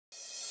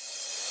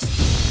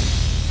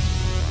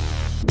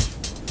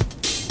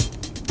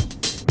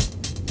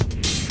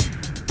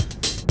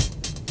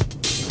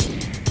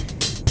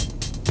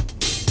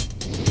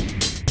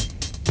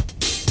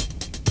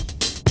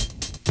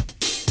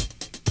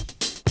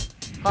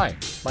Hi,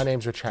 my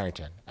name's Rich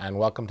Harrington, and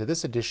welcome to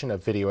this edition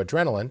of Video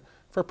Adrenaline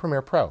for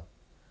Premiere Pro.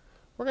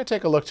 We're going to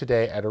take a look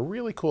today at a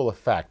really cool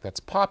effect that's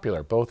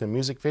popular both in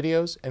music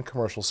videos and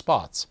commercial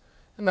spots,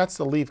 and that's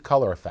the leave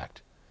color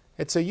effect.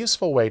 It's a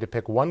useful way to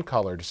pick one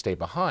color to stay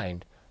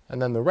behind, and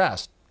then the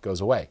rest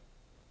goes away.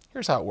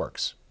 Here's how it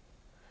works.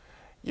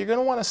 You're going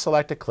to want to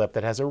select a clip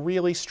that has a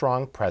really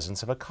strong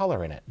presence of a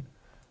color in it,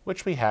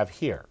 which we have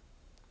here.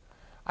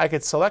 I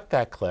could select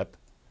that clip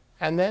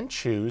and then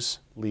choose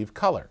Leave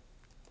Color.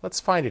 Let's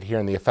find it here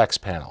in the Effects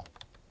panel.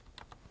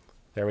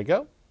 There we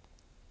go.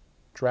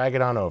 Drag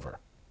it on over.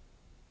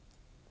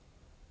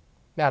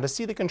 Now to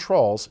see the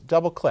controls,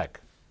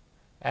 double-click,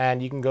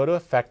 and you can go to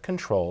Effect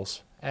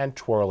Controls and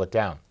twirl it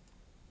down.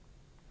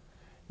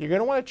 You're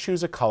going to want to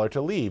choose a color to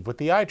leave with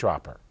the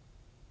eyedropper.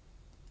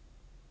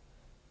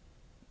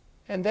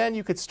 And then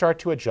you could start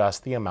to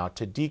adjust the amount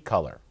to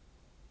decolor.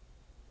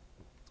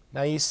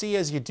 Now you see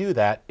as you do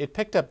that, it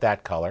picked up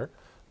that color,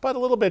 but a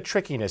little bit of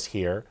trickiness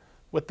here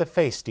with the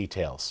face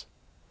details.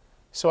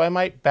 So I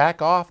might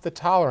back off the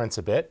tolerance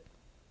a bit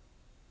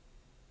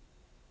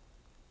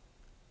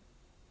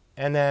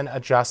and then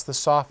adjust the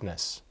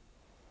softness.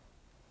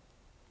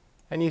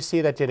 And you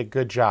see that did a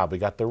good job. We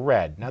got the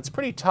red. Now it's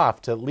pretty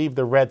tough to leave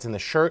the reds in the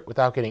shirt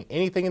without getting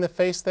anything in the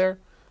face there,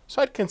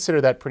 so I'd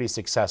consider that pretty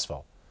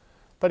successful.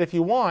 But if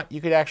you want, you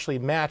could actually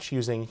match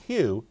using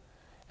hue,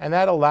 and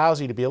that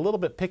allows you to be a little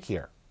bit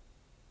pickier.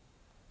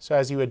 So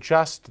as you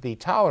adjust the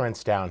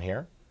tolerance down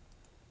here,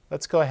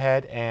 let's go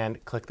ahead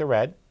and click the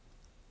red.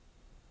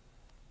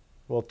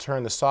 We'll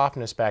turn the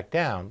softness back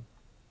down,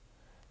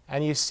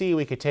 and you see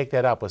we could take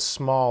that up with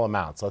small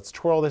amounts. Let's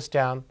twirl this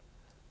down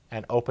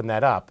and open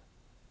that up,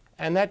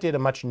 and that did a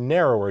much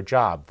narrower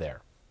job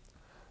there.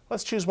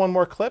 Let's choose one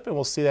more clip and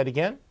we'll see that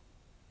again.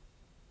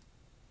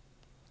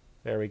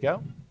 There we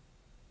go.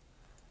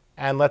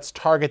 And let's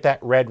target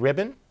that red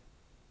ribbon.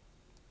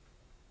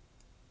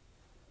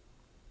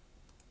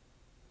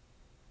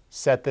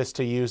 Set this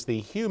to use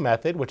the hue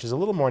method, which is a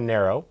little more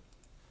narrow,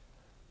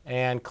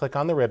 and click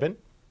on the ribbon.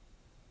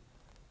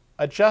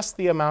 Adjust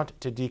the amount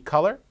to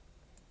decolor,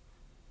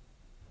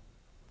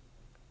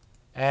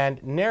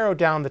 and narrow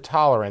down the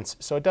tolerance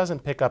so it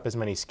doesn't pick up as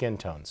many skin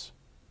tones.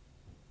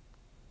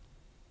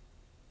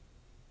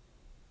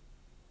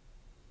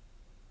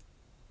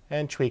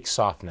 And tweak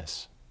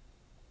softness.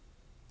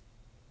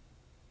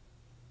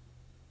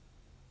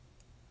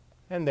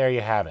 And there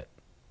you have it.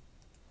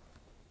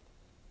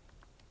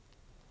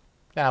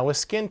 Now with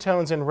skin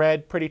tones in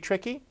red, pretty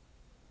tricky.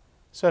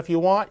 So if you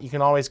want, you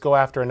can always go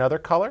after another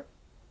color.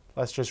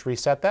 Let's just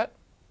reset that.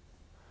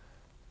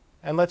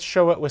 And let's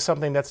show it with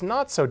something that's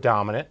not so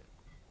dominant,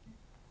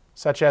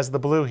 such as the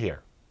blue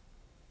here.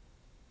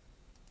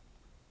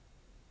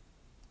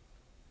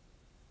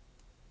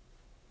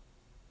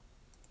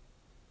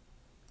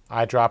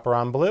 Eyedropper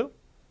on blue.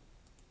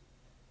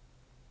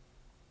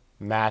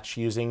 Match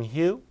using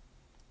hue.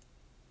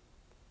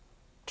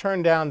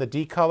 Turn down the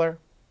decolor.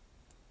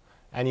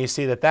 And you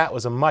see that that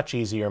was a much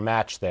easier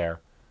match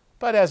there.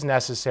 But as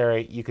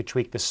necessary, you could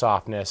tweak the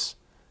softness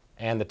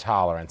and the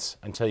tolerance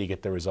until you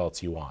get the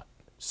results you want.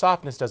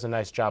 Softness does a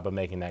nice job of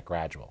making that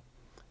gradual.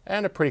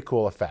 And a pretty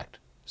cool effect.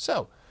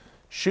 So,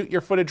 shoot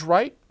your footage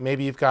right.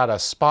 Maybe you've got a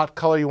spot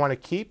color you want to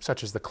keep,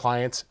 such as the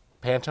client's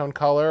Pantone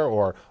color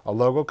or a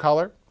logo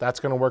color. That's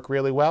going to work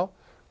really well.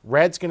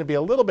 Red's going to be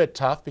a little bit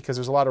tough because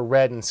there's a lot of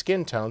red in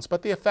skin tones,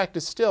 but the effect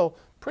is still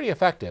pretty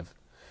effective.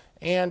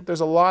 And there's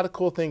a lot of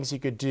cool things you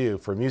could do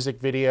for music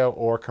video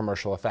or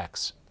commercial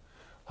effects.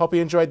 Hope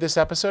you enjoyed this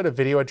episode of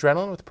Video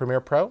Adrenaline with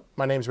Premiere Pro.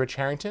 My name's Rich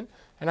Harrington,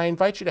 and I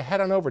invite you to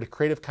head on over to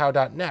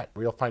creativecow.net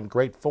where you'll find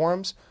great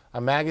forums, a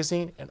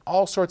magazine, and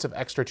all sorts of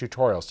extra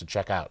tutorials to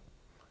check out.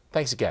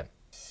 Thanks again.